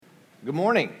Good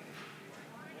morning.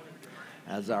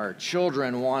 As our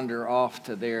children wander off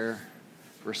to their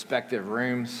respective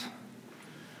rooms,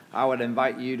 I would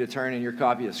invite you to turn in your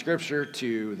copy of Scripture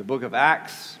to the book of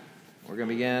Acts. We're going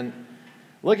to begin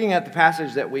looking at the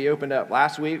passage that we opened up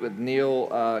last week with Neil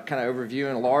kind of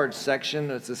overviewing a large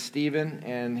section. It's Stephen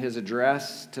and his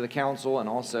address to the council and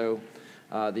also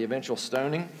the eventual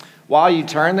stoning. While you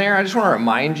turn there, I just want to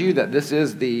remind you that this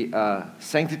is the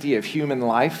Sanctity of Human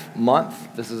Life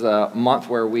month. This is a month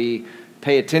where we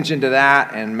pay attention to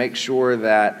that and make sure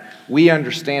that we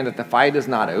understand that the fight is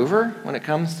not over when it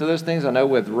comes to those things. I know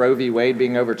with Roe v. Wade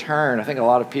being overturned, I think a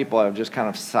lot of people have just kind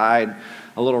of sighed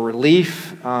a little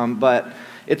relief, but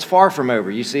it's far from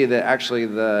over. You see that actually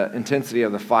the intensity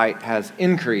of the fight has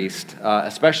increased,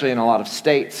 especially in a lot of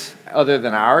states other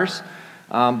than ours.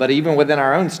 But even within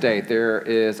our own state, there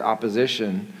is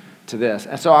opposition to this.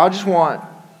 And so I just want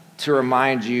to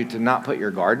remind you to not put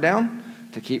your guard down,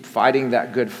 to keep fighting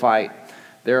that good fight.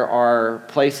 There are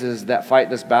places that fight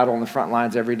this battle on the front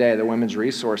lines every day. The Women's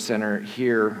Resource Center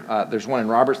here, there's one in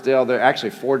Robertsdale. They're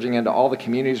actually forging into all the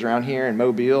communities around here in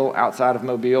Mobile, outside of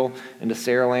Mobile, into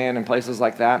Saraland and places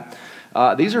like that.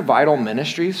 These are vital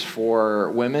ministries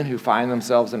for women who find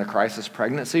themselves in a crisis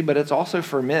pregnancy, but it's also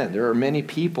for men. There are many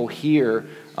people here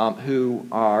who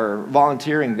are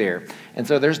volunteering there. And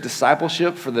so there's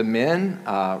discipleship for the men,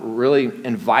 really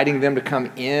inviting them to come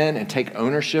in and take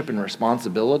ownership and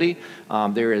responsibility.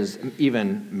 There is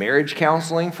even marriage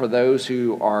counseling for those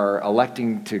who are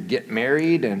electing to get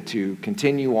married and to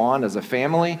continue on as a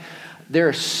family.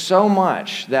 There's so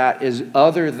much that is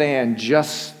other than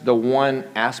just the one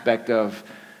aspect of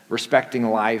respecting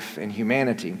life and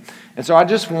humanity. And so I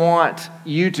just want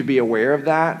you to be aware of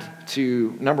that,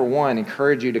 to, number one,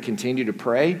 encourage you to continue to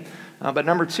pray. But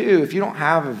number two, if you don't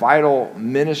have a vital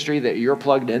ministry that you're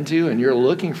plugged into and you're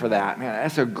looking for that, man,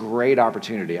 that's a great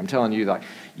opportunity. I'm telling you, like,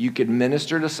 you could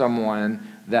minister to someone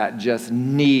that just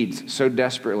needs so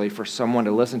desperately for someone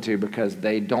to listen to because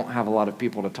they don't have a lot of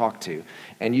people to talk to.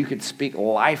 And you could speak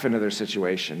life into their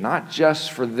situation, not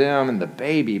just for them and the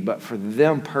baby, but for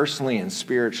them personally and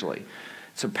spiritually.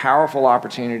 It's a powerful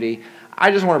opportunity.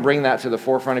 I just want to bring that to the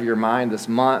forefront of your mind this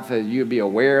month, that you would be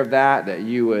aware of that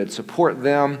you would support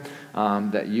them,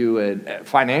 that you would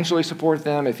financially support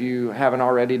them if you haven't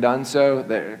already done so.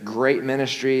 They're a great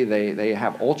ministry. They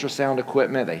have ultrasound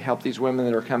equipment. They help these women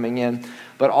that are coming in.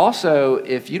 But also,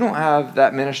 if you don't have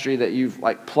that ministry that you've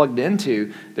plugged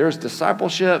into, there's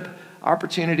discipleship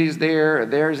opportunities there.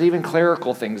 There's even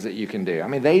clerical things that you can do. I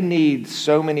mean, they need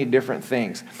so many different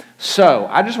things. So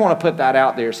I just want to put that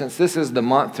out there. Since this is the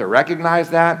month to recognize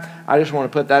that, I just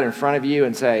want to put that in front of you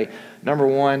and say, number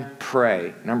one,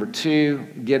 pray. Number two,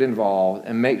 get involved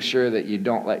and make sure that you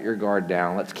don't let your guard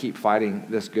down. Let's keep fighting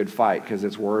this good fight because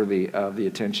it's worthy of the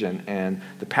attention and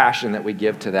the passion that we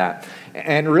give to that.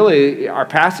 And really, our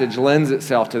passage lends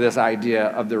itself to this idea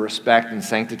of the respect and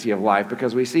sanctity of life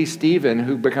because we see Stephen,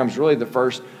 who becomes really the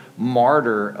first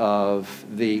martyr of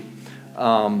the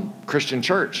Christian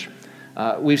church.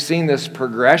 We've seen this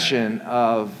progression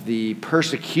of the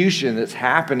persecution that's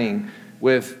happening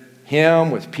with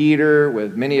him, with Peter,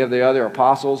 with many of the other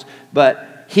apostles,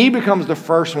 but he becomes the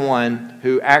first one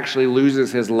who actually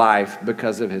loses his life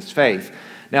because of his faith.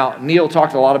 Now, Neil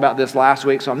talked a lot about this last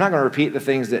week, so I'm not going to repeat the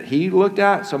things that he looked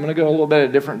at, so I'm going to go a little bit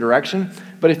of a different direction.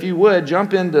 But if you would,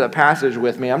 jump into the passage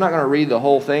with me. I'm not going to read the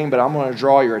whole thing, but I'm going to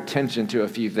draw your attention to a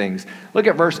few things. Look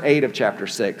at verse 8 of chapter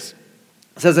 6.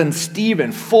 It says, "And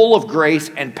Stephen, full of grace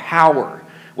and power,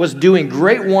 was doing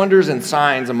great wonders and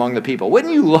signs among the people."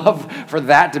 Wouldn't you love for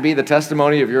that to be the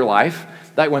testimony of your life?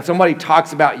 Like when somebody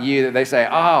talks about you, that they say,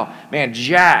 "Oh, man,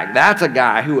 Jack, that's a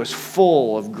guy who was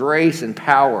full of grace and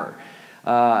power."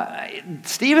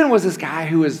 Stephen was this guy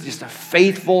who was just a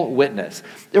faithful witness.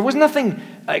 There was nothing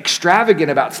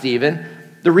extravagant about Stephen.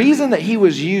 The reason that he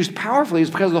was used powerfully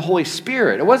is because of the Holy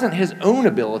Spirit. It wasn't his own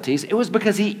abilities. It was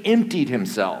because he emptied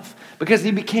himself, because he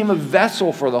became a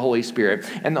vessel for the Holy Spirit,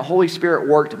 and the Holy Spirit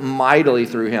worked mightily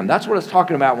through him. That's what it's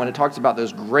talking about when it talks about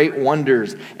those great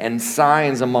wonders and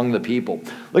signs among the people.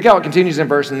 Look how it continues in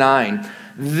verse 9.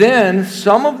 "Then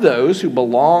some of those who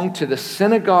belonged to the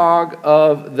synagogue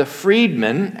of the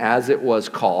freedmen," as it was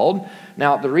called.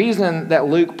 Now, the reason that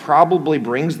Luke probably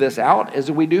brings this out is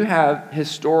that we do have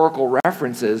historical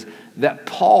references that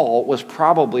Paul was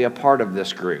probably a part of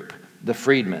this group, the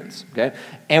freedmen's, okay?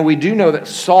 And we do know that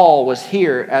Saul was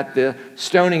here at the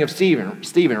stoning of Stephen.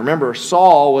 Remember,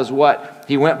 Saul was what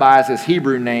he went by as his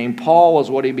Hebrew name. Paul was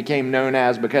what he became known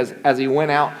as because as he went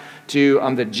out to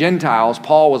the Gentiles.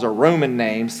 Paul was a Roman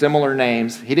name, similar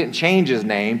names. He didn't change his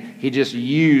name. He just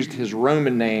used his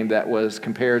Roman name that was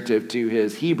comparative to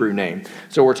his Hebrew name.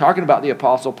 So we're talking about the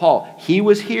Apostle Paul. He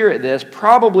was here at this,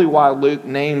 probably why Luke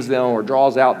names them or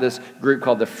draws out this group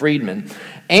called the freedmen,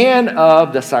 and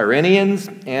of the Cyrenians,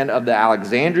 and of the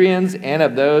Alexandrians, and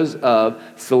of those of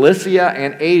Cilicia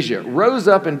and Asia, rose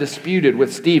up and disputed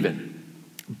with Stephen.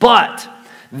 But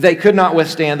they could not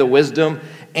withstand the wisdom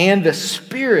and the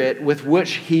spirit with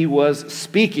which he was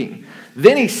speaking.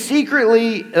 Then they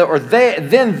secretly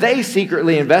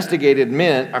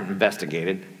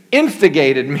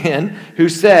instigated men who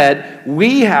said,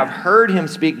 "We have heard him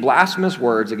speak blasphemous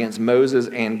words against Moses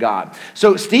and God."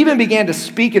 So Stephen began to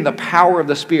speak in the power of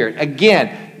the Spirit. Again,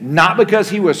 not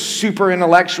because he was super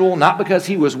intellectual, not because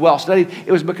he was well studied.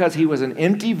 It was because he was an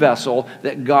empty vessel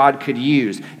that God could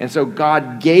use. And so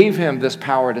God gave him this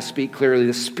power to speak clearly.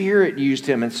 The Spirit used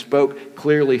him and spoke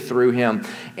clearly through him.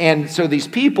 And so these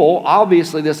people,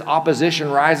 obviously this opposition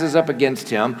rises up against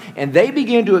him, and they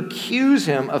begin to accuse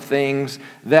him of things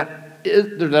that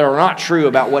are not true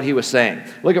about what he was saying.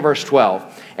 Look at verse 12.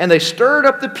 "And they stirred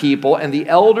up the people and the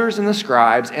elders and the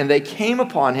scribes, and they came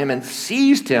upon him and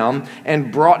seized him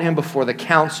and brought him before the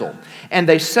council. And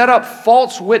they set up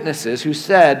false witnesses who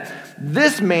said,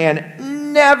 'This man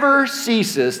never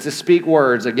ceases to speak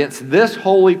words against this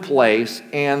holy place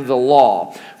and the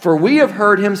law. For we have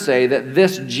heard him say that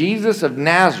this Jesus of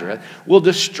Nazareth will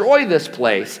destroy this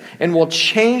place and will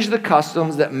change the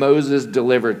customs that Moses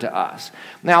delivered to us.'"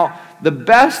 Now, the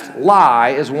best lie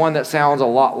is one that sounds a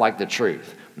lot like the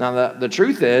truth. Now, the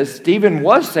truth is, Stephen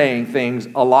was saying things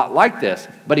a lot like this,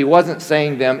 but he wasn't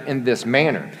saying them in this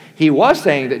manner. He was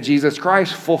saying that Jesus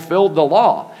Christ fulfilled the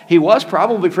law. He was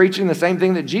probably preaching the same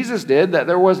thing that Jesus did, that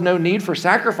there was no need for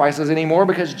sacrifices anymore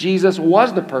because Jesus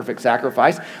was the perfect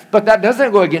sacrifice. But that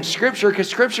doesn't go against Scripture, because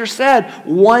Scripture said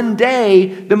one day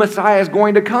the Messiah is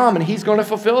going to come and he's going to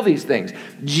fulfill these things.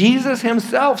 Jesus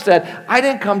himself said, "I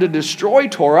didn't come to destroy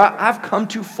Torah, I've come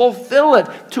to fulfill it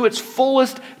to its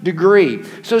fullest degree."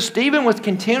 So Stephen was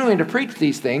continuing to preach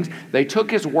these things. They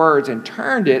took his words and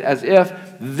turned it as if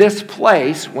this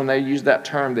place, when they use that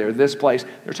term there, this place,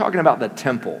 they're talking about the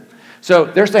temple. So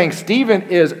they're saying Stephen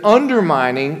is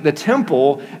undermining the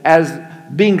temple as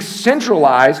being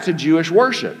centralized to Jewish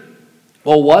worship.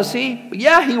 Well, was he?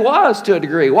 Yeah, he was to a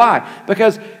degree. Why?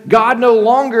 Because God no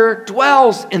longer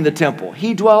dwells in the temple.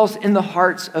 He dwells in the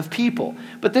hearts of people.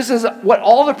 But this is what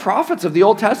all the prophets of the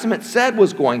Old Testament said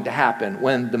was going to happen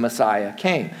when the Messiah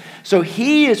came. So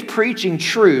he is preaching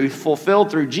truth fulfilled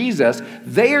through Jesus.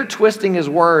 They are twisting his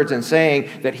words and saying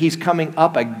that he's coming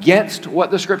up against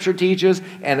what the Scripture teaches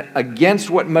and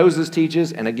against what Moses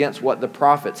teaches and against what the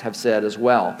prophets have said as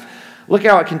well. Look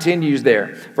how it continues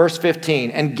there. Verse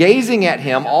 15, "And gazing at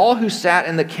him, all who sat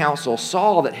in the council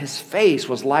saw that his face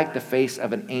was like the face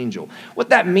of an angel." What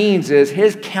that means is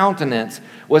his countenance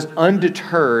was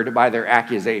undeterred by their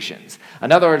accusations.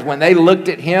 In other words, when they looked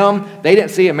at him, they didn't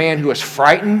see a man who was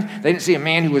frightened. They didn't see a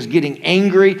man who was getting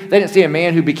angry. They didn't see a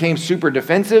man who became super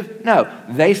defensive. No,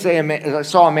 they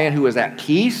saw a man who was at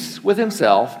peace with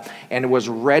himself and was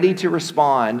ready to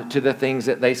respond to the things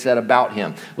that they said about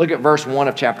him. Look at verse 1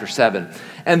 of chapter 7.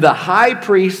 "And the high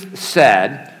priest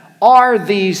said, 'Are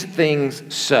these things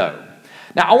so?'"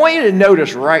 Now, I want you to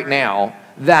notice right now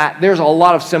that there's a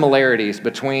lot of similarities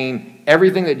between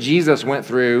everything that Jesus went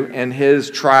through in his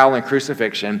trial and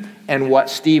crucifixion and what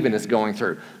Stephen is going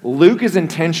through. Luke is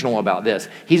intentional about this.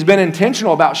 He's been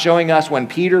intentional about showing us when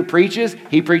Peter preaches,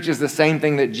 he preaches the same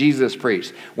thing that Jesus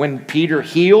preached. When Peter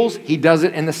heals, he does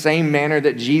it in the same manner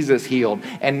that Jesus healed.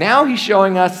 And now he's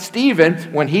showing us Stephen,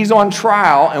 when he's on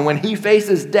trial and when he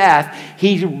faces death,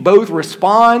 he both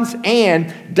responds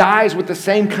and dies with the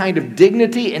same kind of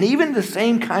dignity and even the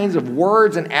same kinds of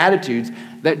words and attitudes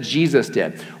that Jesus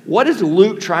did. What is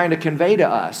Luke trying to convey to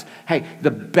us? Hey,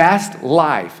 the best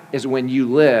life is when you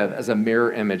live as a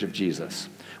mirror image of Jesus.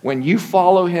 When you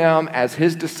follow him as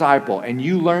his disciple and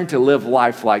you learn to live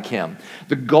life like him.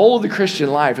 The goal of the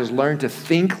Christian life is learn to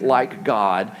think like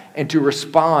God and to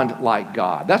respond like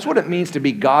God. That's what it means to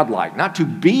be God-like. Not to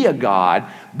be a God,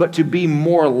 but to be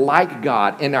more like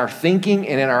God in our thinking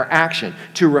and in our action.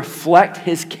 To reflect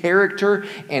his character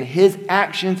and his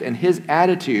actions and his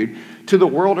attitude to the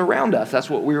world around us. That's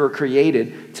what we were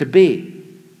created to be.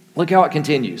 Look how it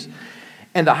continues.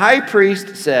 "And the high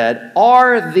priest said,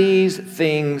 'Are these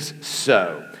things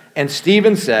so?' And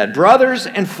Stephen said, 'Brothers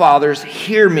and fathers,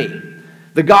 hear me.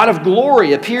 The God of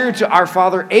glory appeared to our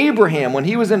father Abraham when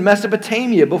he was in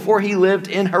Mesopotamia before he lived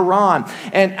in Haran.'"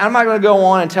 And I'm not going to go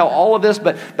on and tell all of this,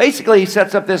 but basically he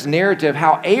sets up this narrative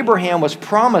how Abraham was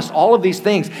promised all of these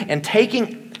things, and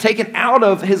taking taken out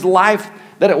of his life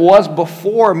that it was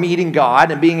before meeting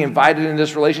God and being invited in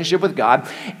this relationship with God.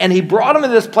 And he brought him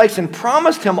into this place and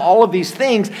promised him all of these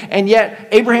things. And yet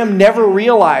Abraham never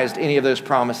realized any of those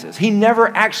promises. He never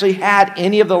actually had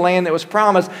any of the land that was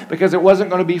promised because it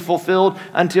wasn't going to be fulfilled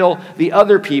until the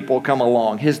other people come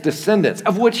along, his descendants,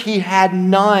 of which he had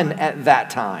none at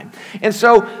that time. And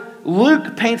so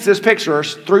Luke paints this picture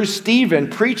through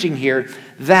Stephen preaching here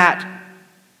that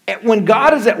when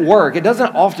God is at work, it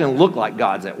doesn't often look like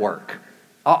God's at work.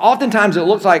 Oftentimes it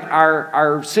looks like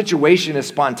our situation is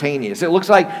spontaneous. It looks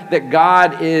like that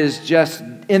God is just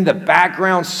in the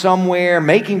background somewhere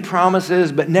making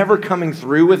promises but never coming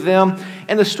through with them.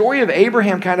 And the story of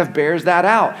Abraham kind of bears that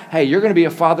out. Hey, you're going to be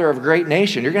a father of a great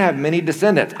nation. You're going to have many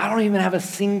descendants. I don't even have a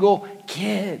single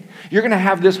kid. You're going to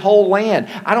have this whole land.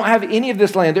 I don't have any of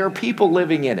this land. There are people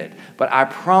living in it. But I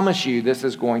promise you this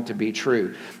is going to be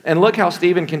true. And look how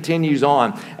Stephen continues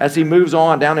on. As he moves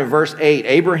on down in verse 8,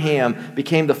 Abraham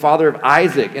became the father of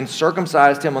Isaac and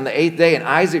circumcised him on the 8th day. And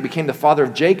Isaac became the father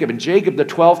of Jacob, and Jacob the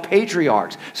 12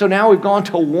 patriarchs. So now we've gone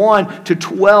to 1 to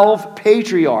 12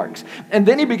 patriarchs. And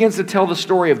then he begins to tell the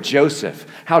story of Joseph,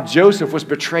 how Joseph was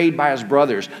betrayed by his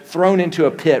brothers, thrown into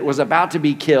a pit, was about to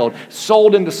be killed,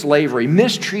 sold into slavery,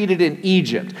 mistreated in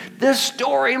Egypt. This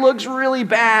story looks really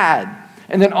bad.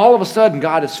 And then all of a sudden,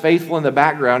 God is faithful in the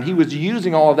background. He was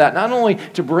using all of that not only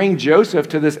to bring Joseph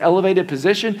to this elevated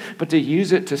position, but to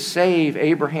use it to save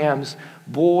Abraham's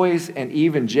boys and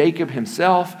even Jacob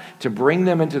himself, to bring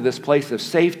them into this place of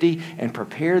safety and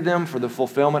prepare them for the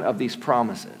fulfillment of these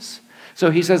promises. So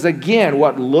he says, again,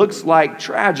 what looks like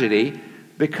tragedy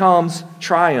becomes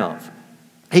triumph.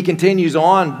 He continues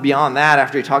on beyond that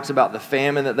after he talks about the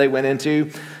famine that they went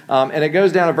into. And it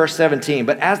goes down to verse 17.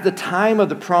 But as the time of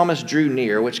the promise drew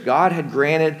near, which God had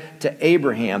granted to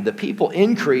Abraham, the people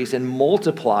increased and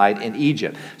multiplied in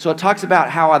Egypt. So it talks about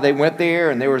how they went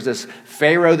there and there was this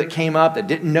Pharaoh that came up that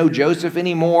didn't know Joseph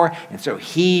anymore. And so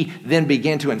he then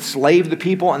began to enslave the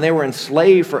people, and they were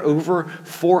enslaved for over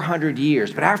 400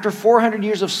 years. But after 400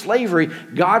 years of slavery,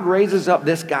 God raises up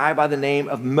this guy by the name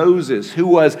of Moses, who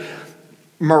was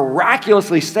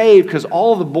miraculously saved because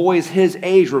all of the boys his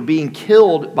age were being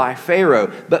killed by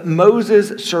Pharaoh. But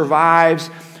Moses survives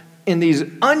in these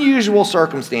unusual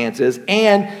circumstances,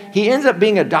 and he ends up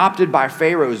being adopted by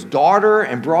Pharaoh's daughter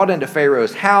and brought into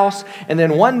Pharaoh's house. And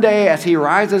then one day, as he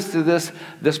rises to this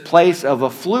place of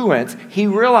affluence, he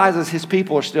realizes his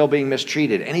people are still being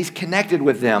mistreated, and he's connected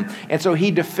with them. And so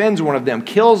he defends one of them,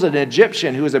 kills an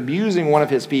Egyptian who was abusing one of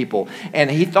his people,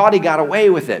 and he thought he got away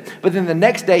with it. But then the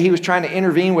next day, he was trying to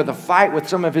intervene with a fight with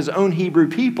some of his own Hebrew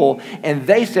people, and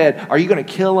they said, "Are you going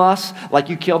to kill us like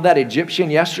you killed that Egyptian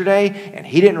yesterday?" And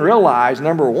he didn't realize,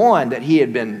 number one, that he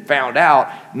had been found out.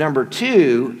 Number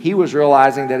two, he was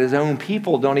realizing that his own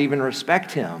people don't even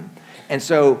respect him. And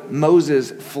so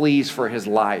Moses flees for his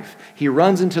life. He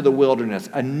runs into the wilderness.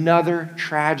 Another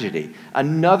tragedy,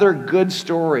 another good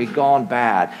story gone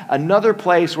bad, another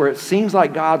place where it seems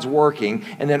like God's working,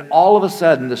 and then all of a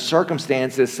sudden the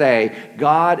circumstances say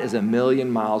God is a million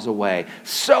miles away.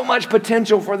 So much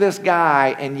potential for this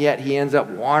guy, and yet he ends up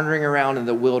wandering around in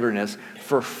the wilderness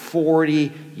for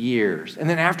 40 years. And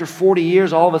then after 40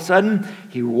 years, all of a sudden,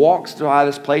 he walks by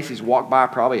this place he's walked by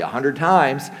probably 100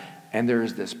 times, and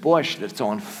there's this bush that's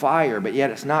on fire, but yet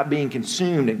it's not being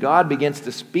consumed. And God begins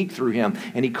to speak through him,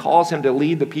 and he calls him to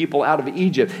lead the people out of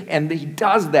Egypt. And he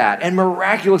does that, and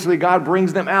miraculously God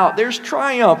brings them out. There's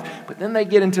triumph, but then they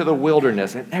get into the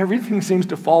wilderness, and everything seems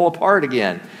to fall apart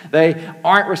again. They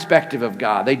aren't respective of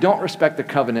God. They don't respect the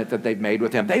covenant that they've made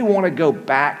with him. They want to go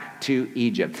back to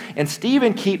Egypt. And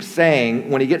Stephen keeps saying,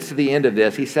 when he gets to the end of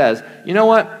this, he says, you know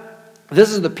what? This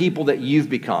is the people that you've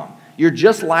become. You're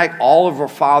just like all of our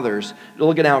fathers.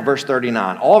 Look at now at verse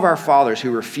 39. All of our fathers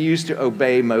who refused to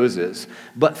obey Moses,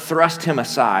 but thrust him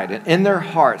aside. And in their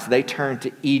hearts, they turned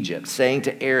to Egypt, saying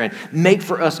to Aaron, "Make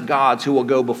for us gods who will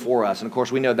go before us." And of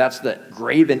course, we know that's the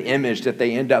graven image that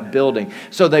they end up building.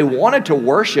 So they wanted to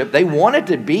worship. They wanted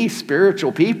to be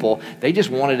spiritual people. They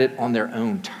just wanted it on their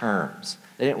own terms.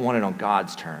 They didn't want it on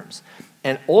God's terms.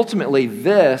 And ultimately,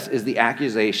 this is the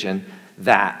accusation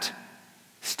that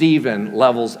Stephen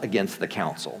levels against the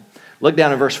council. Look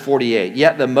down in verse 48.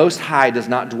 Yet the Most High does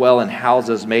not dwell in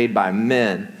houses made by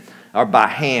men or by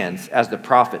hands, as the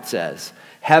prophet says.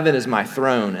 Heaven is my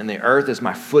throne and the earth is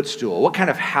my footstool. What kind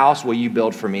of house will you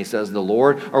build for me, says the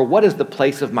Lord? Or what is the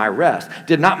place of my rest?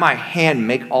 Did not my hand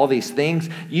make all these things?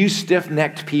 You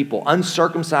stiff-necked people,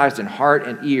 uncircumcised in heart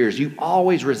and ears, you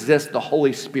always resist the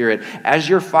Holy Spirit. As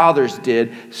your fathers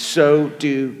did, so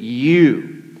do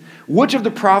you. Which of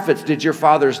the prophets did your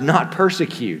fathers not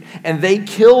persecute? And they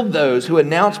killed those who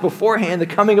announced beforehand the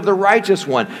coming of the righteous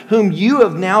one, whom you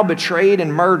have now betrayed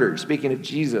and murdered." Speaking of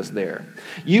Jesus there.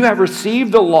 "You have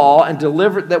received the law and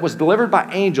that was delivered by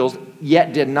angels,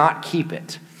 yet did not keep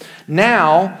it."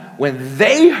 Now, when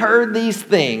they heard these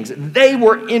things, they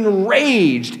were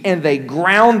enraged and they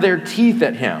ground their teeth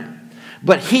at him.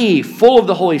 But he, full of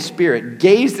the Holy Spirit,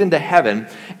 gazed into heaven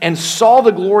and saw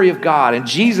the glory of God and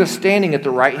Jesus standing at the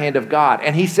right hand of God.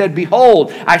 And he said,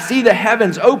 "Behold, I see the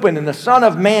heavens open and the Son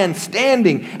of Man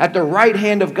standing at the right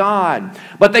hand of God."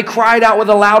 But they cried out with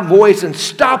a loud voice and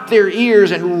stopped their ears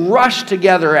and rushed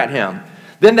together at him.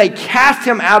 Then they cast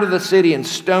him out of the city and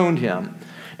stoned him.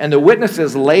 And the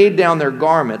witnesses laid down their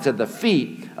garments at the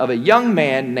feet of a young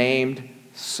man named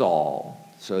Saul.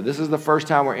 So this is the first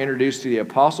time we're introduced to the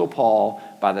Apostle Paul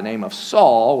by the name of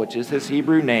Saul, which is his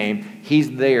Hebrew name.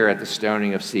 He's there at the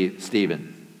stoning of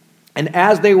Stephen. "And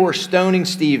as they were stoning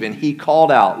Stephen, he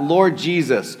called out, 'Lord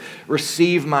Jesus,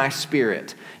 receive my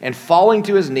spirit.' And falling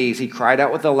to his knees, he cried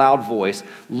out with a loud voice,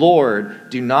 'Lord,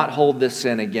 do not hold this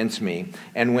sin against me.'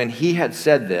 And when he had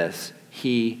said this,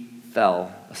 he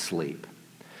fell asleep."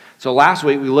 So last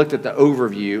week we looked at the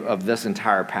overview of this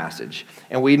entire passage.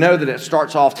 And we know that it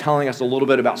starts off telling us a little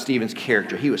bit about Stephen's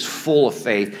character. He was full of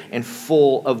faith and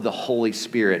full of the Holy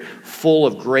Spirit, full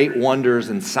of great wonders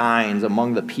and signs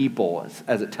among the people,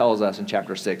 as it tells us in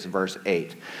chapter 6, verse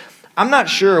 8. I'm not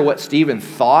sure what Stephen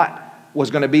thought was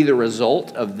going to be the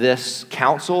result of this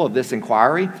council, of this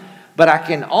inquiry, but I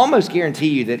can almost guarantee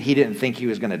you that he didn't think he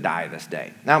was going to die this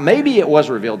day. Now, maybe it was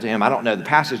revealed to him. I don't know. The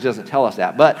passage doesn't tell us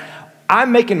that, but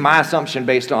I'm making my assumption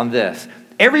based on this.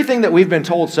 Everything that we've been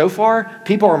told so far,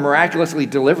 people are miraculously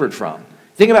delivered from.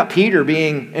 Think about Peter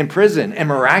being in prison and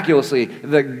miraculously,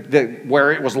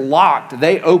 where it was locked,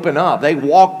 they open up, they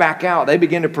walk back out, they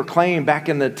begin to proclaim back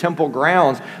in the temple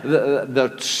grounds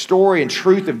the story and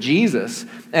truth of Jesus.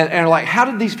 And like, how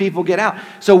did these people get out?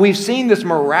 So we've seen this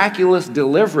miraculous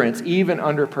deliverance even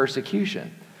under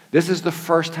persecution. This is the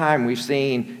first time we've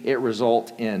seen it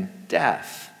result in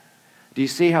death. Do you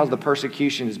see how the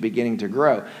persecution is beginning to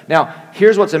grow? Now,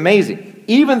 here's what's amazing.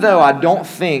 Even though I don't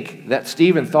think that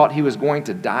Stephen thought he was going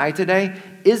to die today,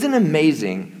 isn't it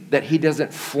amazing that he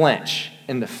doesn't flinch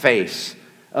in the face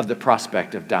of the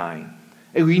prospect of dying?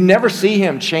 You never see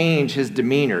him change his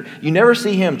demeanor. You never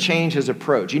see him change his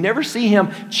approach. You never see him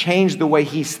change the way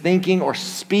he's thinking or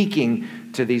speaking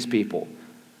to these people.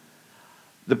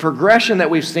 The progression that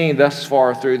we've seen thus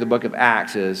far through the book of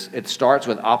Acts is it starts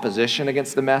with opposition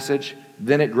against the message,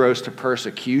 then it grows to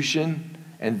persecution,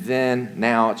 and then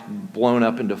now it's blown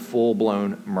up into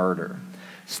full-blown murder.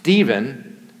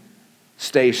 Stephen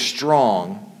stays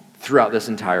strong throughout this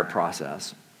entire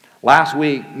process. Last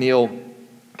week, Neil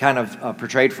kind of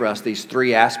portrayed for us these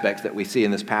three aspects that we see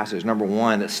in this passage. Number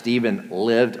one, that Stephen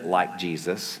lived like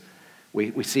Jesus.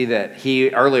 We see that he,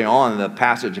 early on in the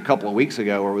passage a couple of weeks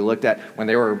ago, where we looked at when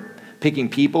they were picking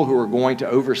people who were going to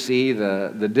oversee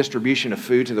the distribution of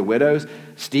food to the widows,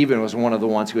 Stephen was one of the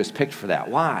ones who was picked for that.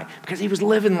 Why? Because he was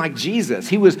living like Jesus.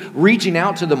 He was reaching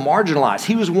out to the marginalized.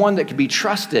 He was one that could be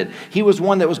trusted. He was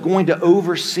one that was going to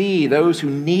oversee those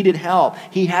who needed help.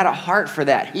 He had a heart for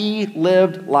that. He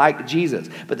lived like Jesus.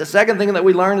 But the second thing that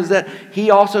we learned is that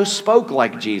he also spoke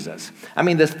like Jesus. I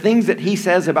mean, the things that he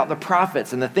says about the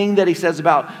prophets and the thing that he says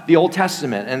about the Old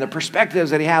Testament and the perspectives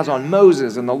that he has on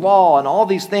Moses and the law and all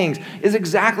these things is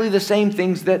exactly the same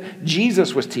things that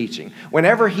Jesus was teaching.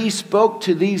 Whenever he spoke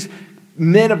to these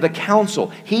men of the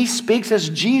council, he speaks as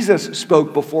Jesus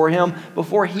spoke before him,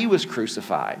 before he was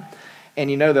crucified. And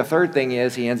you know, the third thing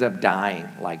is he ends up dying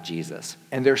like Jesus.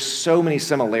 And there's so many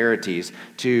similarities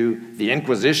to the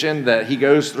Inquisition that he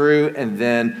goes through and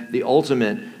then the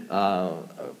ultimate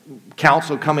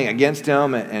council coming against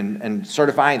him and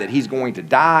certifying that he's going to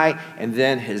die, and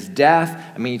then his death.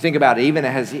 I mean, you think about it, even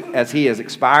as he is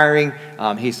expiring,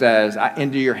 he says,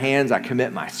 "Into your hands I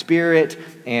commit my spirit."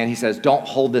 And he says, "Don't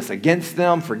hold this against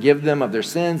them. Forgive them of their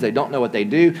sins. They don't know what they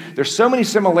do." There's so many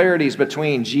similarities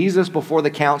between Jesus before the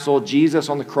council, Jesus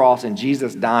on the cross, and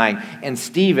Jesus dying, and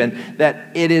Stephen, that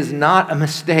it is not a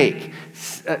mistake.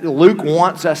 Luke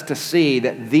wants us to see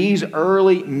that these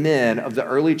early men of the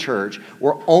early church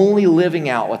were only living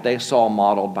out what they saw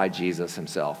modeled by Jesus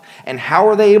himself. And how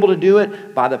are they able to do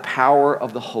it? By the power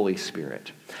of the Holy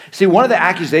Spirit. See, one of the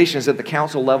accusations that the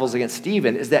council levels against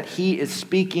Stephen is that he is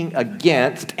speaking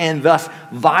against and thus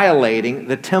violating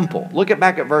the temple. Look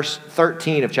back at verse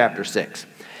 13 of chapter 6.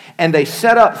 "And they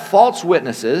set up false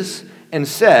witnesses and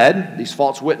said," these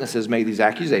false witnesses made these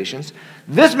accusations,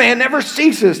 "This man never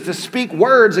ceases to speak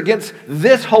words against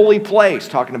this holy place,"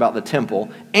 talking about the temple,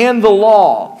 "and the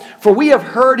law. For we have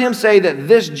heard him say that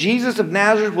this Jesus of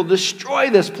Nazareth will destroy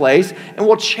this place and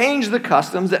will change the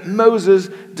customs that Moses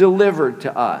delivered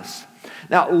to us."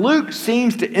 Now, Luke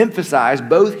seems to emphasize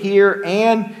both here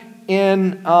and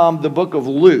in the book of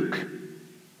Luke,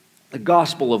 the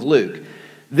Gospel of Luke,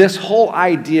 this whole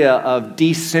idea of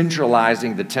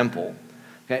decentralizing the temple.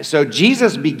 Okay, so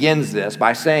Jesus begins this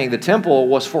by saying the temple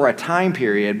was for a time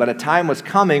period, but a time was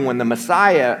coming when the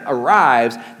Messiah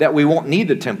arrives that we won't need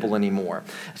the temple anymore.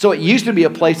 So it used to be a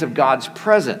place of God's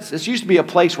presence. This used to be a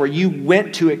place where you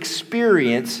went to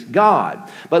experience God.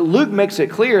 But Luke makes it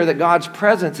clear that God's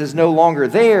presence is no longer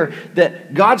there,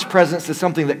 that God's presence is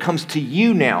something that comes to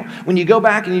you now. When you go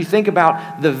back and you think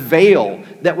about the veil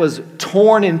that was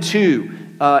torn in two,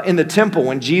 in the temple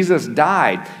when Jesus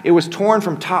died, it was torn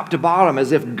from top to bottom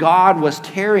as if God was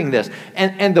tearing this.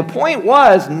 And the point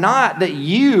was not that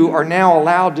you are now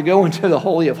allowed to go into the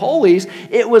Holy of Holies.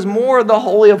 It was more the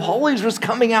Holy of Holies was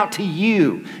coming out to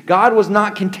you. God was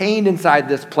not contained inside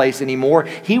this place anymore.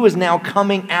 He was now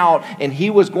coming out, and he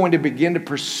was going to begin to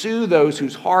pursue those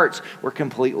whose hearts were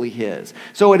completely his.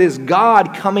 So it is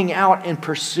God coming out and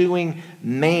pursuing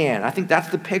man. I think that's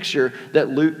the picture that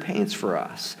Luke paints for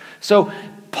us. So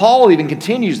Paul even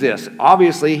continues this.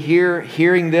 Obviously,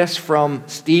 hearing this from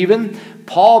Stephen,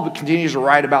 Paul continues to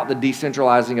write about the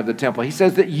decentralizing of the temple. He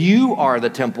says that you are the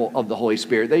temple of the Holy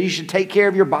Spirit, that you should take care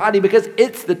of your body because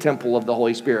it's the temple of the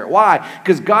Holy Spirit. Why?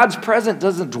 Because God's presence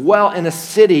doesn't dwell in a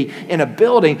city, in a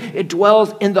building. It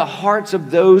dwells in the hearts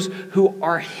of those who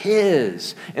are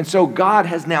his. And so God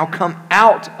has now come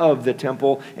out of the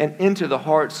temple and into the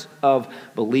hearts of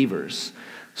believers.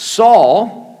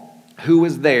 Saul, who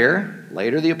was there,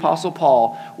 later the Apostle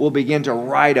Paul, will begin to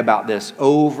write about this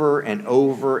over and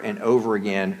over and over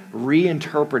again,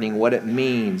 reinterpreting what it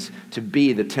means to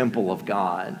be the temple of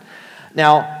God.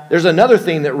 Now, there's another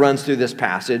thing that runs through this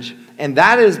passage, and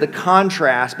that is the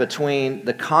contrast between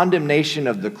the condemnation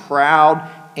of the crowd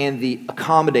and the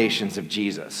accommodations of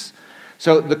Jesus.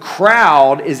 So the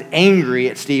crowd is angry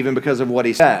at Stephen because of what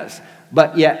he says.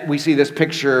 But yet we see this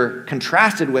picture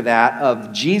contrasted with that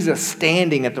of Jesus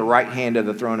standing at the right hand of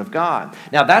the throne of God.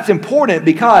 Now that's important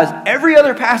because every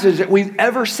other passage that we've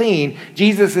ever seen,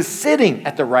 Jesus is sitting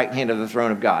at the right hand of the throne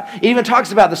of God. It even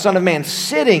talks about the Son of Man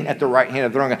sitting at the right hand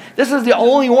of the throne of God. This is the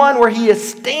only one where he is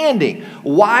standing.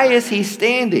 Why is he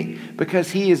standing? Because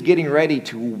he is getting ready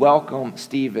to welcome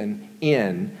Stephen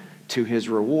in to his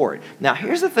reward. Now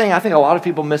here's the thing I think a lot of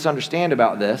people misunderstand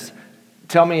about this.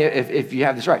 Tell me if you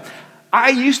have this right.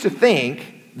 I used to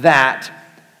think that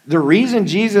the reason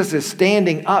Jesus is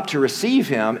standing up to receive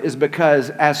him is because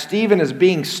as Stephen is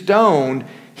being stoned,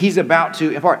 he's about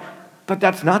to impart. But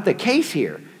that's not the case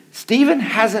here. Stephen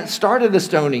hasn't started the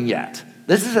stoning yet.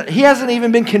 He hasn't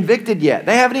even been convicted yet.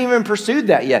 They haven't even pursued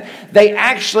that yet. They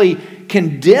actually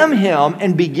condemn him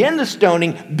and begin the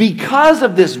stoning because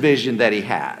of this vision that he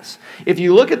has. If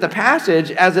you look at the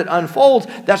passage as it unfolds,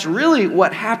 that's really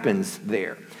what happens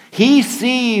there. He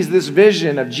sees this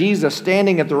vision of Jesus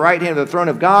standing at the right hand of the throne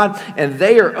of God, and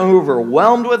they are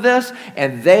overwhelmed with this,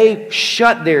 and they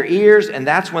shut their ears, and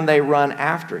that's when they run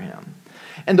after him.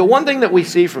 And the one thing that we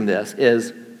see from this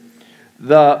is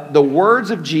the words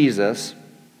of Jesus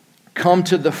come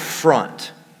to the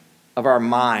front of our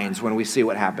minds when we see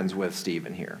what happens with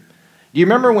Stephen here. Do you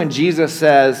remember when Jesus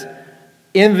says,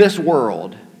 "In this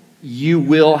world, you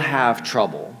will have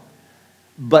trouble,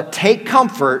 but take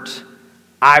comfort,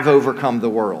 I've overcome the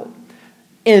world"?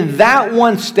 In that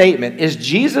one statement, is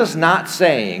Jesus not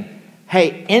saying,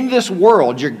 hey, in this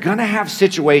world, you're going to have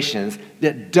situations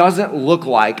that doesn't look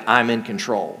like I'm in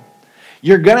control.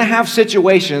 You're going to have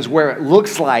situations where it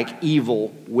looks like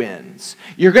evil wins.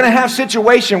 You're going to have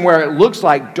situations where it looks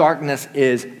like darkness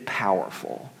is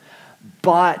powerful.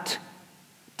 But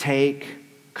take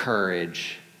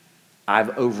courage.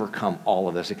 I've overcome all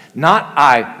of this. Not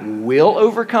I will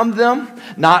overcome them,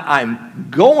 not I'm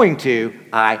going to,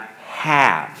 I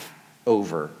have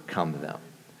overcome them.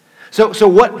 So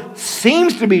what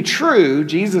seems to be true,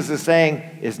 Jesus is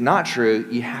saying, is not true.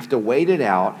 You have to wait it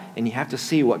out, and you have to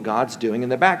see what God's doing in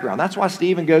the background. That's why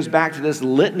Stephen goes back to this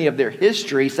litany of their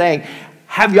history, saying,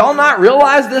 have y'all not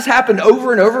realized this happened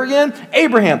over and over again?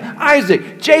 Abraham,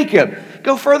 Isaac, Jacob,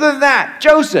 go further than that,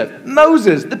 Joseph,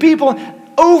 Moses, the people,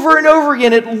 over and over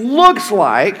again. It looks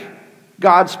like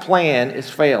God's plan is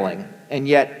failing, and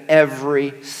yet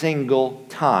every single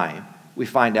time we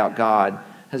find out God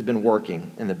has been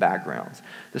working in the background.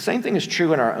 The same thing is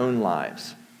true in our own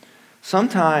lives.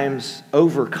 Sometimes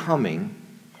overcoming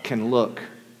can look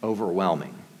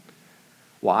overwhelming.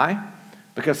 Why?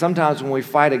 Because sometimes when we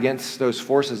fight against those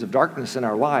forces of darkness in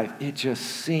our life, it just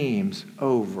seems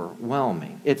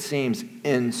overwhelming. It seems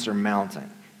insurmounting.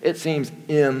 It seems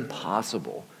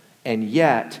impossible. And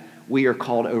yet, we are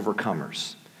called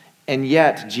overcomers. And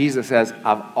yet, Jesus says,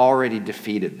 I've already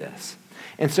defeated this.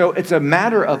 And so it's a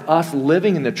matter of us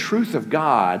living in the truth of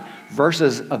God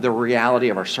versus of the reality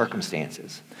of our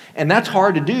circumstances. And that's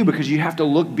hard to do because you have to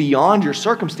look beyond your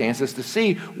circumstances to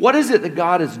see what is it that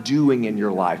God is doing in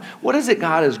your life? What is it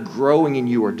God is growing in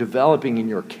you or developing in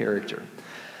your character?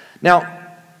 Now,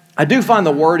 I do find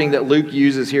the wording that Luke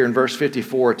uses here in verse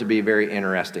 54 to be very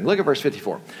interesting. Look at verse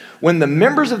 54. When the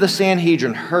members of the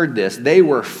Sanhedrin heard this, they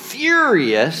were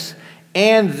furious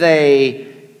and they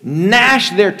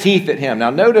gnashed their teeth at him. Now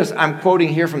notice I'm quoting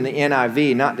here from the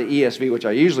NIV, not the ESV, which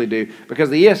I usually do, because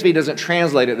the ESV doesn't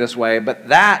translate it this way. But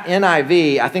that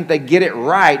NIV, I think they get it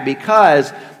right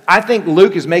because I think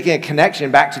Luke is making a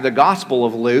connection back to the Gospel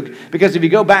of Luke. Because if you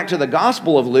go back to the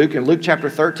Gospel of Luke, in Luke chapter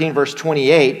 13, verse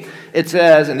 28, it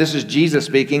says, and this is Jesus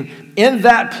speaking, in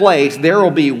that place there will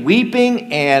be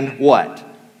weeping and what?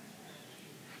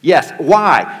 Yes,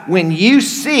 why? When you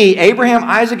see Abraham,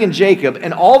 Isaac, and Jacob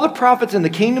and all the prophets in the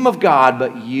kingdom of God,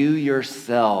 but you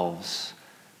yourselves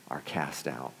are cast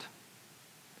out.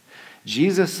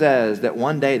 Jesus says that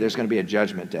one day there's going to be a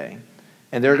judgment day,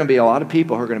 and there are going to be a lot of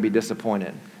people who are going to be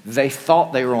disappointed. They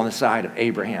thought they were on the side of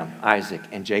Abraham, Isaac,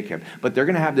 and Jacob, but they're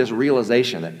going to have this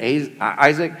realization that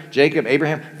Isaac, Jacob,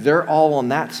 Abraham, they're all on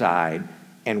that side,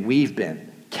 and we've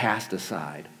been cast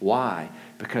aside. Why?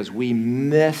 Because we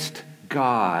missed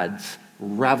God's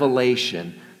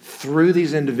revelation through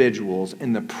these individuals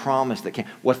in the promise that came.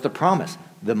 What's the promise?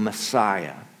 The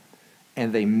Messiah.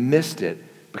 And they missed it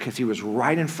because he was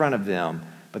right in front of them,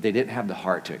 but they didn't have the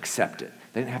heart to accept it.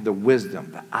 They didn't have the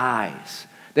wisdom, the eyes.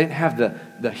 They didn't have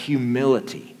the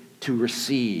humility to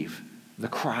receive the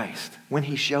Christ when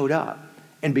he showed up.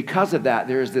 And because of that,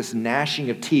 there's this gnashing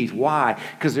of teeth. Why?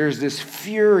 Because there's this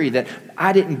fury that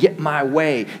I didn't get my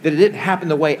way, that it didn't happen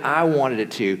the way I wanted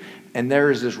it to. And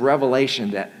there is this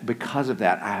revelation that because of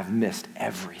that, I have missed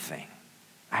everything.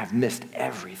 I have missed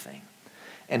everything.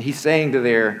 And he's saying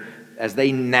to as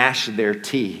they gnash their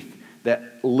teeth,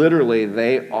 that literally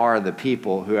they are the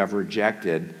people who have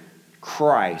rejected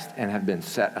Christ and have been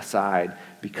set aside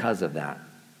because of that.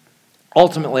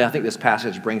 Ultimately, I think this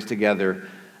passage brings together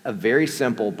a very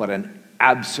simple but an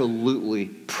absolutely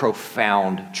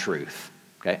profound truth.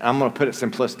 Okay, I'm going to put it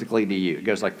simplistically to you. It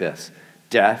goes like this: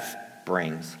 death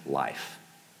brings life.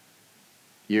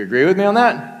 You agree with me on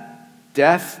that?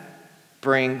 Death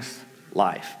brings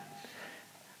life.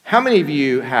 How many of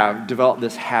you have developed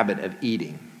this habit of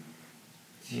eating?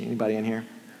 Anybody in here?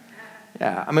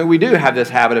 Yeah, I mean, we do have this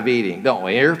habit of eating, don't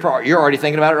we? You're already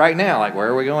thinking about it right now. Like, where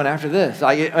are we going after this?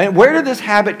 Where did this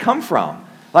habit come from?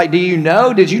 Like, do you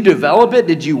know? Did you develop it?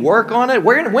 Did you work on it?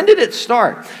 When did it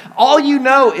start? All you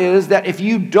know is that if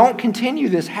you don't continue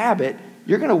this habit,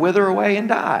 you're going to wither away and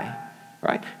die,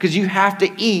 right? Because you have to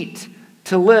eat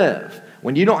to live.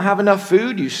 When you don't have enough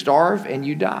food, you starve and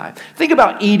you die. Think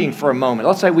about eating for a moment.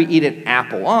 Let's say we eat an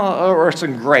apple or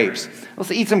some grapes.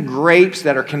 Let's eat some grapes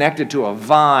that are connected to a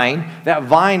vine. That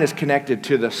vine is connected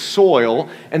to the soil,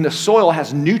 and the soil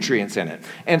has nutrients in it.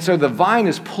 And so the vine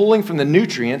is pulling from the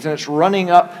nutrients, and it's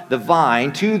running up the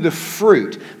vine to the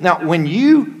fruit. Now, when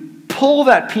you pull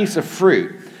that piece of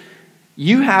fruit,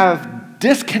 you have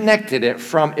disconnected it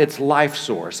from its life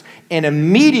source. And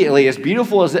immediately, as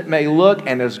beautiful as it may look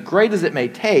and as great as it may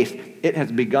taste, it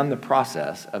has begun the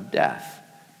process of death.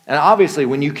 And obviously,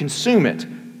 when you consume it,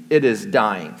 it is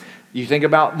dying. You think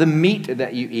about the meat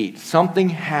that you eat. Something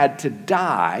had to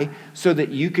die so that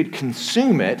you could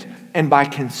consume it, and by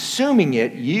consuming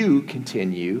it, you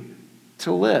continue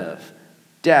to live.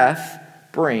 Death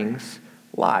brings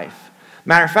life.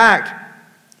 Matter of fact,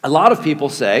 a lot of people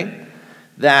say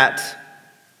that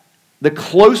the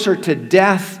closer to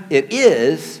death it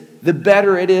is, the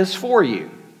better it is for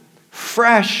you.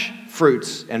 Fresh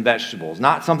fruits and vegetables,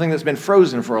 not something that's been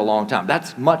frozen for a long time.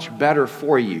 That's much better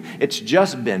for you. It's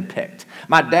just been picked.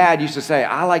 My dad used to say,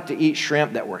 I like to eat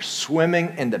shrimp that were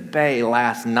swimming in the bay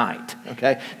last night.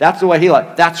 Okay? That's the way he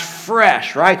liked. That's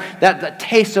fresh, right? That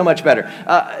tastes so much better.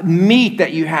 Meat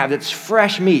that you have, that's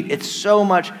fresh meat. It's so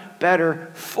much better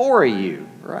for you,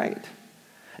 right?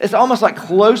 It's almost like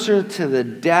closer to the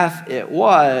death it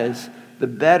was, the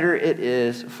better it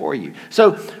is for you.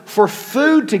 So for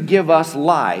food to give us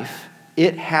life,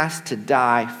 it has to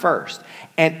die first.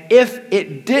 And if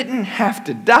it didn't have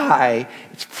to die,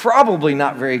 it's probably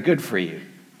not very good for you.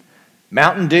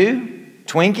 Mountain Dew,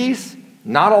 Twinkies,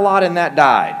 not a lot in that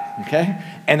died, okay?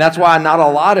 And that's why not a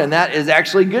lot in that is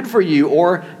actually good for you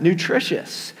or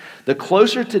nutritious. The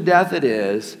closer to death it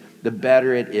is, the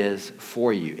better it is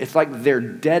for you. It's like their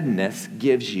deadness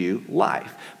gives you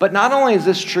life. But not only is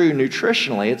this true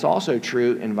nutritionally, it's also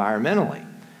true environmentally.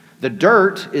 The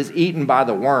dirt is eaten by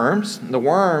the worms, the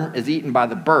worm is eaten by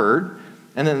the bird,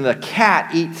 and then the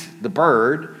cat eats the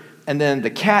bird, and then the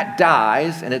cat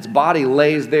dies, and its body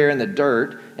lays there in the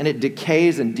dirt, and it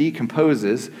decays and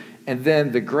decomposes, and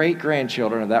then the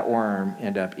great-grandchildren of that worm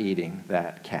end up eating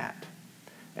that cat.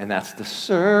 And that's the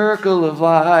circle of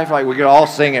life. Like, we could all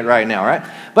sing it right now, right?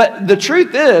 But the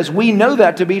truth is, we know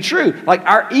that to be true. Like,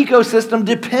 our ecosystem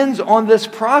depends on this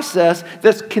process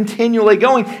that's continually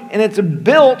going. And it's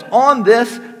built on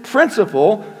this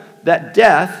principle that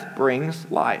death brings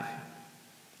life.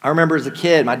 I remember as a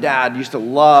kid, my dad used to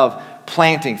love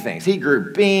planting things. He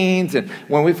grew beans, and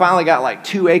when we finally got like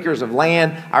 2 acres of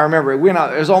land, I remember it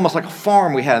was almost like a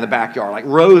farm we had in the backyard, like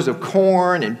rows of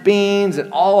corn and beans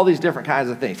and all these different kinds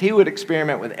of things. He would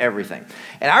experiment with everything.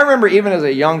 And I remember even as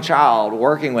a young child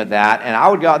working with that, and I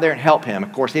would go out there and help him.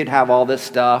 Of course, he'd have all this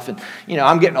stuff, and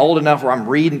I'm getting old enough where I'm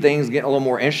reading things, getting a little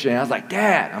more interested. And I was like,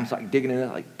 Dad, I'm like digging in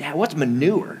it, like, Dad, what's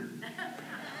manure?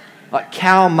 Like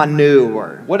cow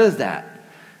manure. What is that?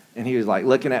 And he was like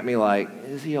looking at me like,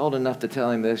 is he old enough to tell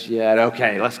him this yet?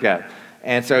 Okay, let's go.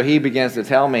 And so he begins to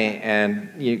tell me, and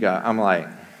I'm like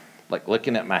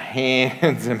looking at my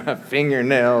hands and my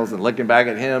fingernails and looking back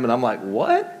at him, and I'm like,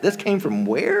 what? This came from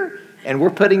where? And we're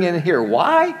putting it in here.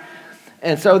 Why?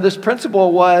 And so this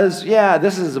principle was,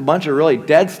 this is a bunch of really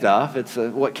dead stuff. It's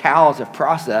what cows have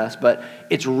processed, but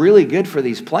it's really good for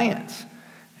these plants.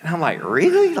 And I'm like,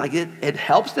 really? Like it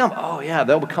helps them? Oh, yeah,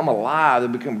 they'll become alive.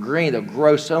 They'll become green. They'll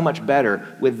grow so much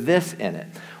better with this in it.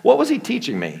 What was he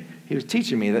teaching me? He was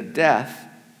teaching me that death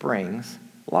brings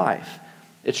life.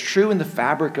 It's true in the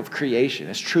fabric of creation.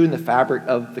 It's true in the fabric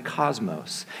of the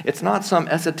cosmos. It's not some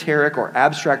esoteric or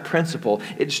abstract principle.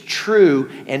 It's true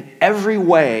in every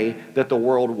way that the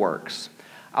world works.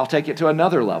 I'll take it to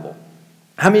another level.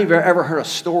 How many of you have ever heard a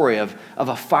story of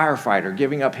a firefighter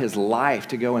giving up his life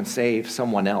to go and save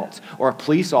someone else? Or a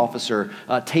police officer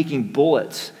taking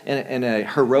bullets in a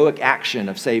heroic action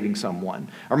of saving someone?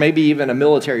 Or maybe even a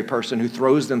military person who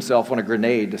throws themselves on a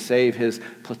grenade to save his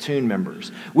platoon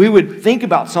members. We would think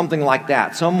about something like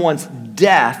that, someone's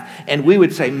death, and we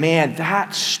would say, man,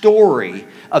 that story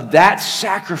of that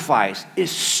sacrifice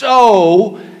is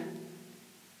so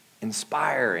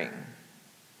inspiring.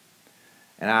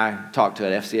 And I talked to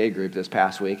an FCA group this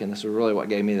past week, and this was really what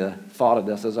gave me the thought of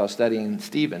this as I was studying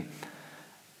Stephen.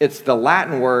 It's the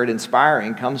Latin word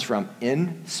inspiring comes from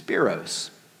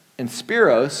inspiros.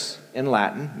 Inspiros in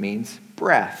Latin means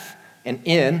breath, and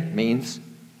in means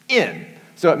in.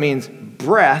 So it means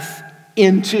breath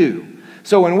into.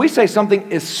 So when we say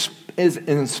something is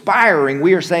inspiring,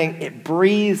 we are saying it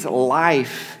breathes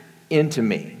life into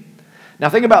me. Now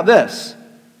think about this.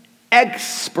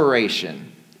 Expiration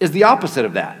is the opposite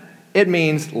of that. It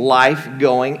means life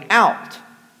going out.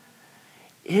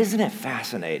 Isn't it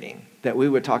fascinating that we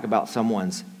would talk about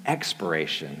someone's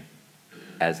expiration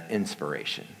as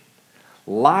inspiration?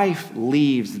 Life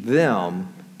leaves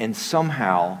them and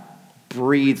somehow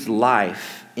breathes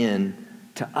life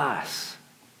into us.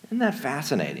 Isn't that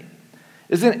fascinating?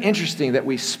 Isn't it interesting that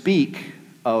we speak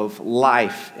of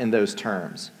life in those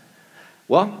terms?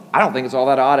 Well, I don't think it's all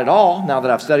that odd at all now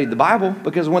that I've studied the Bible,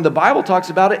 because when the Bible talks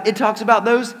about it, it talks about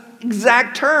those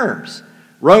exact terms.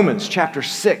 Romans chapter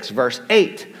 6, verse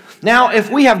 8. Now,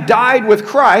 if we have died with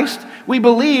Christ, we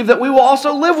believe that we will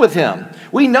also live with him.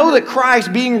 We know that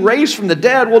Christ, being raised from the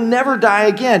dead, will never die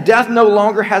again. Death no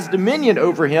longer has dominion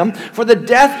over him. For the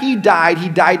death he died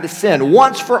to sin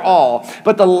once for all.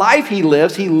 But the life he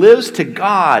lives to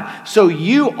God. So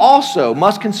you also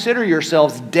must consider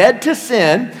yourselves dead to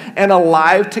sin and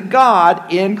alive to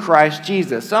God in Christ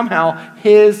Jesus. Somehow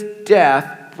his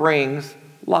death brings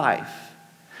life.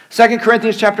 2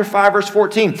 Corinthians chapter 5, verse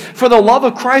 14. For the love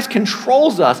of Christ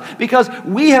controls us, because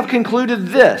we have concluded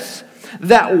this,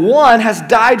 that one has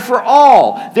died for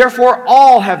all. Therefore,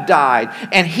 all have died.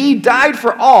 And he died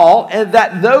for all, and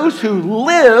that those who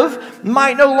live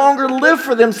might no longer live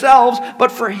for themselves,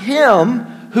 but for him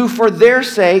who for their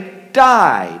sake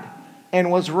died and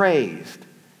was raised.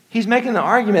 He's making the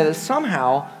argument that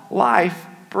somehow life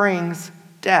brings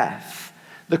death.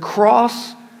 The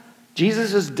cross,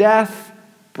 Jesus' death,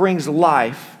 brings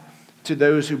life to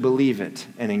those who believe it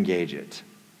and engage it.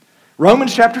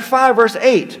 Romans chapter 5, verse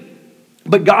 8.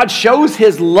 But God shows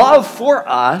his love for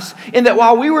us in that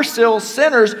while we were still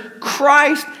sinners,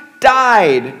 Christ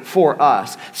died for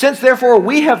us. Since therefore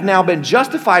we have now been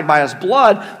justified by his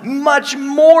blood, much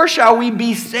more shall we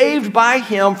be saved by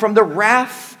him from the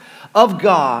wrath of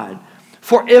God.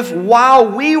 For if while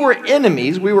we were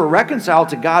enemies, we were reconciled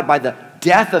to God by the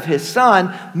death of his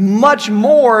Son, much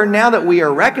more now that we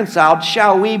are reconciled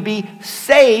shall we be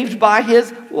saved by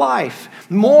his life.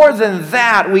 More than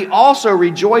that, we also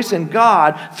rejoice in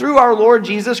God through our Lord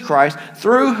Jesus Christ,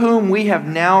 through whom we have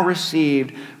now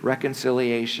received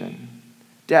reconciliation.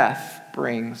 Death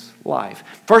brings life.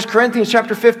 1 Corinthians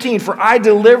chapter 15, for I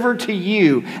delivered to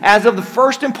you as of the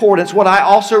first importance what I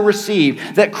also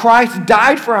received, that Christ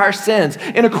died for our sins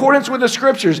in accordance with the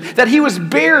Scriptures, that he was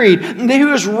buried, and that he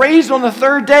was raised on the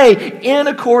third day in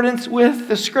accordance with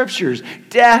the Scriptures.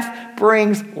 Death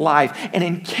brings life. And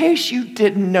in case you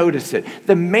didn't notice it,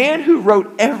 the man who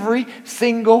wrote every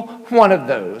single one of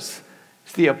those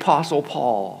is the Apostle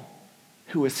Paul,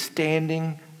 who was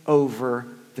standing over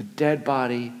the dead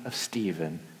body of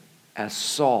Stephen as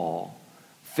Saul,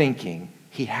 thinking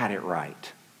he had it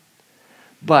right.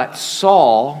 But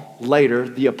Saul, later,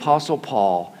 the Apostle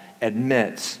Paul,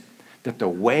 admits that the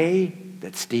way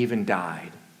that Stephen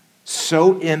died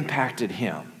so impacted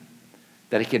him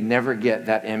that he could never get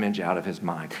that image out of his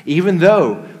mind. Even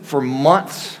though for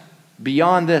months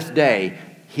beyond this day,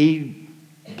 he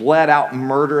bled out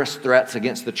murderous threats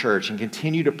against the church and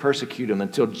continued to persecute them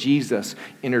until Jesus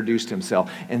introduced himself.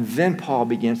 And then Paul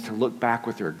begins to look back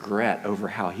with regret over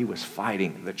how he was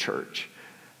fighting the church.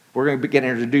 We're going to get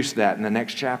introduced to that in the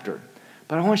next chapter.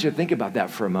 But I want you to think about that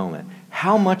for a moment.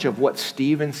 How much of what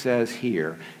Stephen says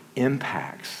here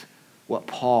impacts what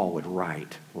Paul would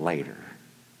write later?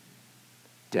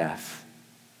 Death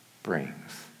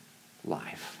brings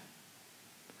life.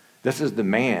 This is the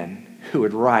man who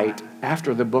would write,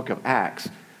 after the book of Acts,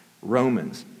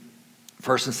 Romans,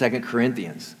 1st and 2nd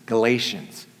Corinthians,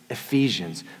 Galatians,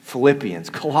 Ephesians,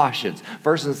 Philippians, Colossians,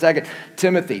 1st and 2nd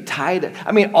Timothy, Titus.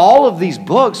 I mean, all of these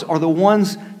books are the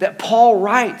ones that Paul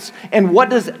writes. And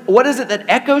what is it that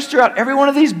echoes throughout every one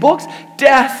of these books?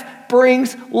 Death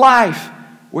brings life.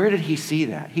 Where did he see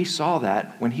that? He saw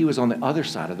that when he was on the other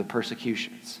side of the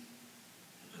persecutions.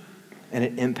 And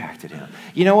it impacted him.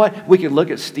 You know what? We could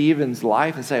look at Stephen's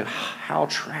life and say, how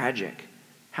tragic.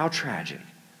 How tragic.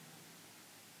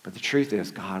 But the truth is,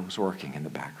 God was working in the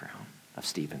background of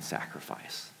Stephen's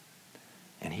sacrifice.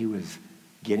 And he was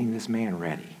getting this man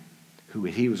ready, who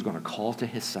he was going to call to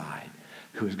his side,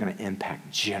 who was going to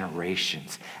impact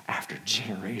generations after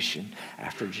generation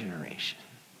after generation.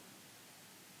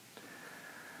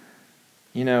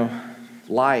 You know,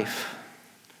 life,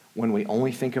 when we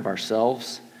only think of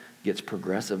ourselves, gets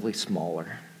progressively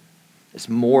smaller. It's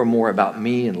more and more about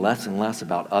me and less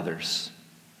about others.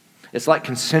 It's like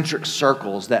concentric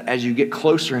circles that as you get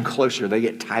closer and closer, they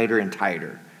get tighter and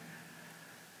tighter.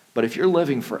 But if you're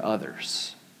living for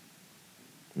others,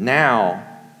 now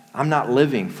I'm not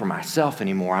living for myself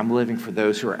anymore. I'm living for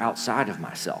those who are outside of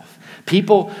myself.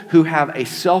 People who have a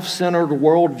self-centered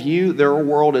worldview, their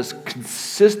world is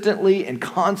consistently and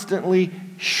constantly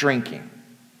shrinking.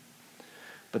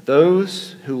 But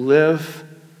those who live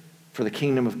for the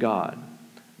kingdom of God,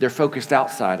 they're focused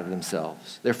outside of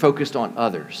themselves. They're focused on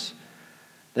others.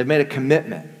 They've made a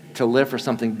commitment to live for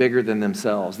something bigger than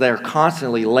themselves. They're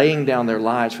constantly laying down their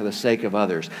lives for the sake of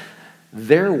others.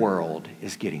 Their world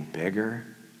is getting bigger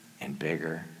and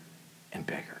bigger and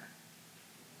bigger.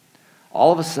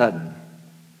 All of a sudden,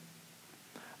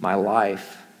 my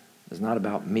life is not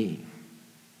about me.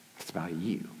 It's about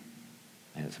you.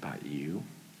 And it's about you.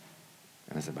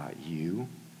 And it's about you.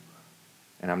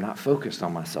 And I'm not focused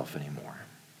on myself anymore.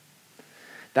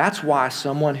 That's why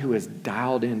someone who is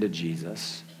dialed into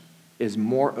Jesus is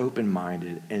more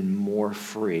open-minded and more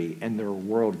free, and their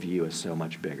worldview is so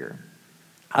much bigger.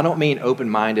 I don't mean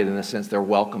open-minded in the sense they're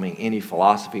welcoming any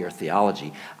philosophy or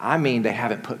theology. I mean they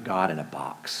haven't put God in a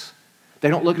box. They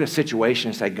don't look at a situation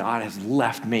and say, God has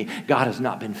left me. God has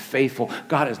not been faithful.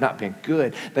 God has not been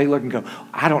good. They look and go,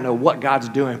 I don't know what God's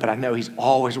doing, but I know he's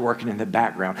always working in the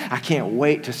background. I can't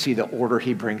wait to see the order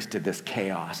he brings to this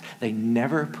chaos. They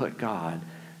never put God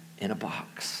in a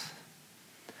box.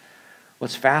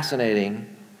 What's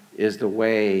fascinating is the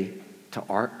way to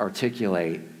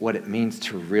articulate what it means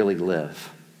to really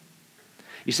live.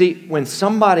 You see, when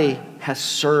somebody has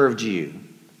served you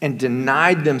and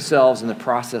denied themselves in the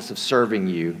process of serving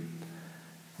you,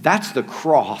 that's the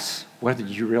cross, whether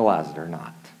you realize it or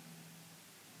not.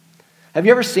 Have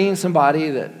you ever seen somebody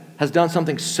that has done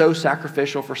something so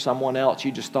sacrificial for someone else,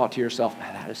 you just thought to yourself,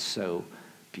 man, that is so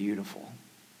beautiful.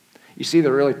 You see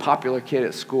the really popular kid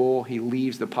at school, he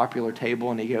leaves the popular table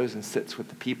and he goes and sits with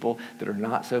the people that are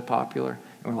not so popular.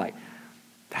 And we're like,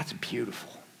 that's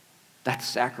beautiful. That's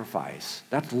sacrifice.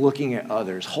 That's looking at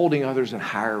others, holding others in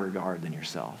higher regard than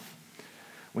yourself.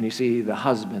 When you see the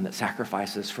husband that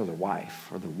sacrifices for the wife,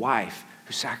 or the wife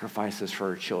who sacrifices for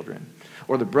her children,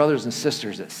 or the brothers and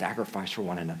sisters that sacrifice for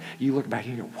one another, you look back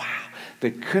and you go, wow, they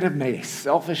could have made a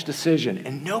selfish decision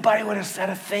and nobody would have said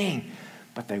a thing.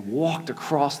 But they walked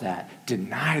across that,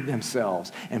 denied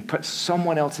themselves, and put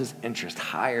someone else's interest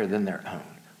higher than their own.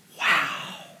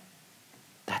 Wow,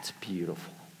 that's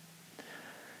beautiful.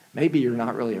 Maybe you're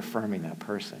not really affirming that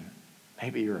person.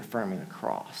 Maybe you're affirming the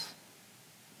cross.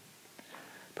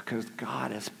 Because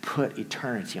God has put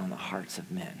eternity on the hearts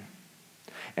of men.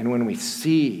 And when we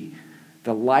see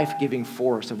the life-giving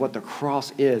force of what the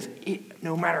cross is,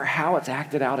 no matter how it's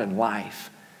acted out in life,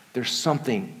 there's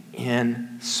something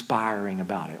inspiring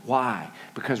about it. Why?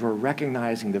 Because we're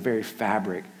recognizing the very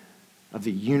fabric of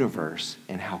the universe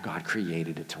and how God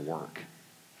created it to work.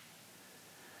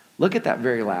 Look at that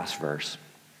very last verse.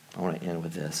 I want to end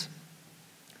with this.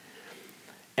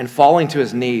 And falling to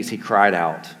his knees, he cried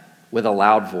out with a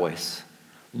loud voice,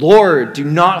 Lord, do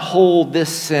not hold this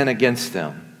sin against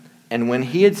them. And when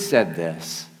he had said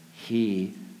this,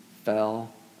 he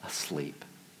fell asleep.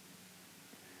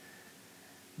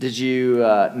 Did you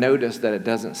notice that it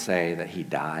doesn't say that he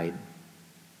died?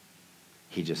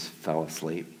 He just fell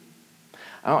asleep.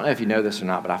 I don't know if you know this or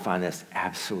not, but I find this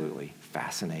absolutely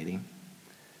fascinating.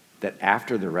 That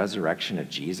after the resurrection of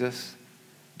Jesus,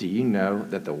 do you know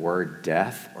that the word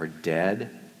death or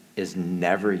dead is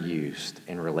never used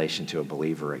in relation to a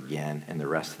believer again in the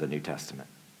rest of the New Testament?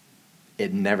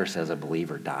 It never says a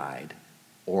believer died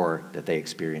or that they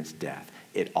experienced death.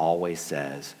 It always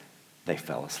says they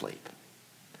fell asleep.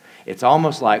 It's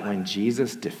almost like when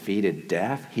Jesus defeated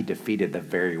death, he defeated the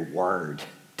very word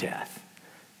death,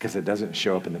 because it doesn't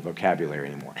show up in the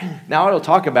vocabulary anymore. Now it'll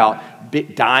talk about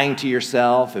dying to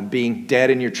yourself and being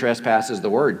dead in your trespasses. The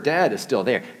word dead is still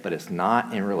there, but it's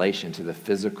not in relation to the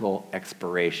physical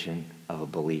expiration of a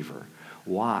believer.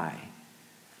 Why?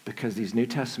 Because these New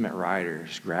Testament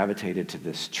writers gravitated to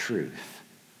this truth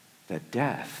that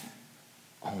death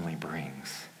only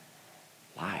brings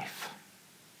life.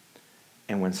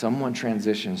 And when someone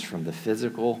transitions from the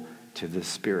physical to the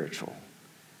spiritual,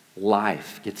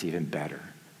 life gets even better,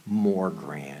 more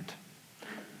grand.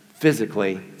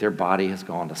 Physically, their body has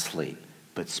gone to sleep,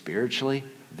 but spiritually,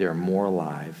 they're more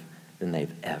alive than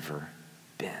they've ever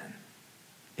been.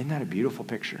 Isn't that a beautiful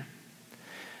picture?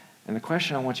 And the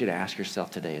question I want you to ask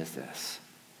yourself today is this: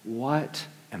 what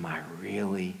am I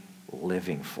really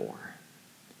living for?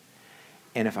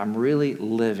 And if I'm really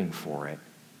living for it,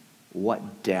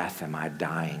 what death am I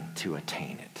dying to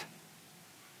attain it?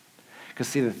 Because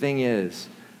see, the thing is,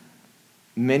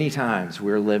 many times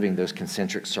we're living those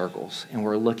concentric circles and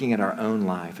we're looking at our own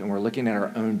life and we're looking at our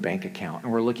own bank account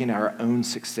and we're looking at our own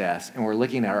success and we're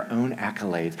looking at our own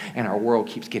accolades, and our world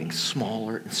keeps getting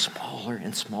smaller and smaller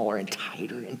and smaller and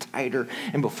tighter and tighter.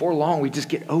 And before long, we just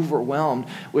get overwhelmed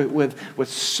with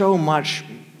so much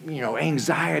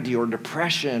anxiety or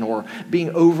depression, or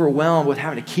being overwhelmed with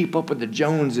having to keep up with the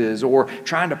Joneses or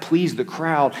trying to please the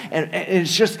crowd. And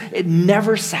it's just, it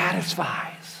never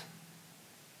satisfies.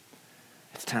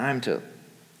 It's time to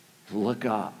look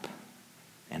up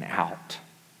and out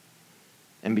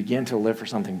and begin to live for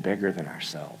something bigger than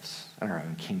ourselves and our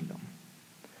own kingdom.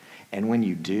 And when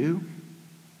you do,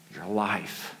 your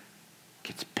life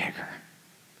gets bigger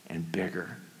and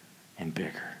bigger and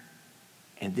bigger.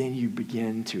 And then you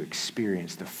begin to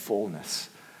experience the fullness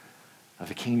of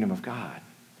the kingdom of God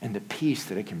and the peace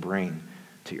that it can bring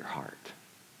to your heart.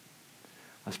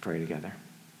 Let's pray together.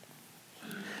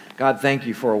 God, thank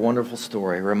you for a wonderful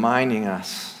story reminding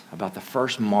us about the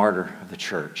first martyr of the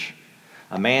church,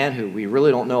 a man who we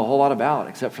really don't know a whole lot about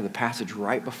except for the passage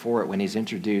right before it when he's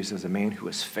introduced as a man who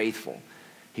was faithful.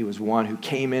 He was one who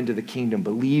came into the kingdom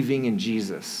believing in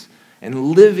Jesus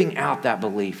and living out that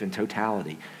belief in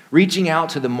totality, reaching out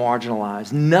to the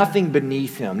marginalized, nothing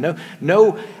beneath him.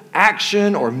 No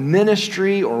action or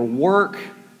ministry or work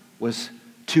was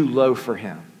too low for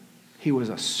him. He was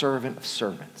a servant of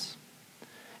servants.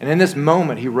 And in this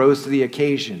moment, he rose to the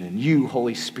occasion, and you,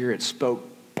 Holy Spirit, spoke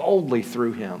boldly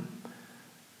through him.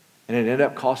 And it ended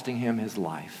up costing him his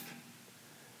life.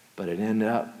 But it ended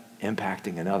up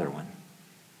impacting another one.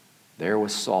 There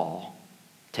was Saul,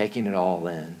 taking it all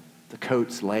in, the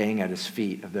coats laying at his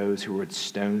feet of those who would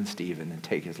stone Stephen and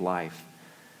take his life.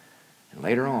 And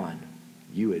later on,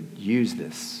 you would use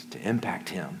this to impact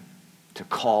him, to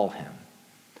call him.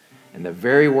 And the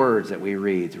very words that we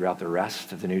read throughout the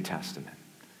rest of the New Testament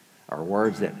are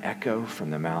words that echo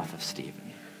from the mouth of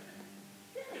Stephen.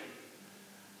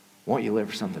 Won't you live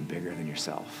for something bigger than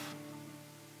yourself?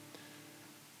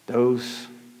 Those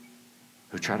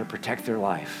who try to protect their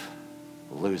life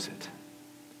will lose it.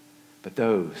 But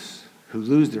those who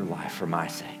lose their life for my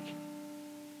sake,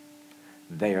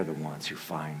 they are the ones who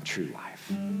find true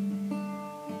life.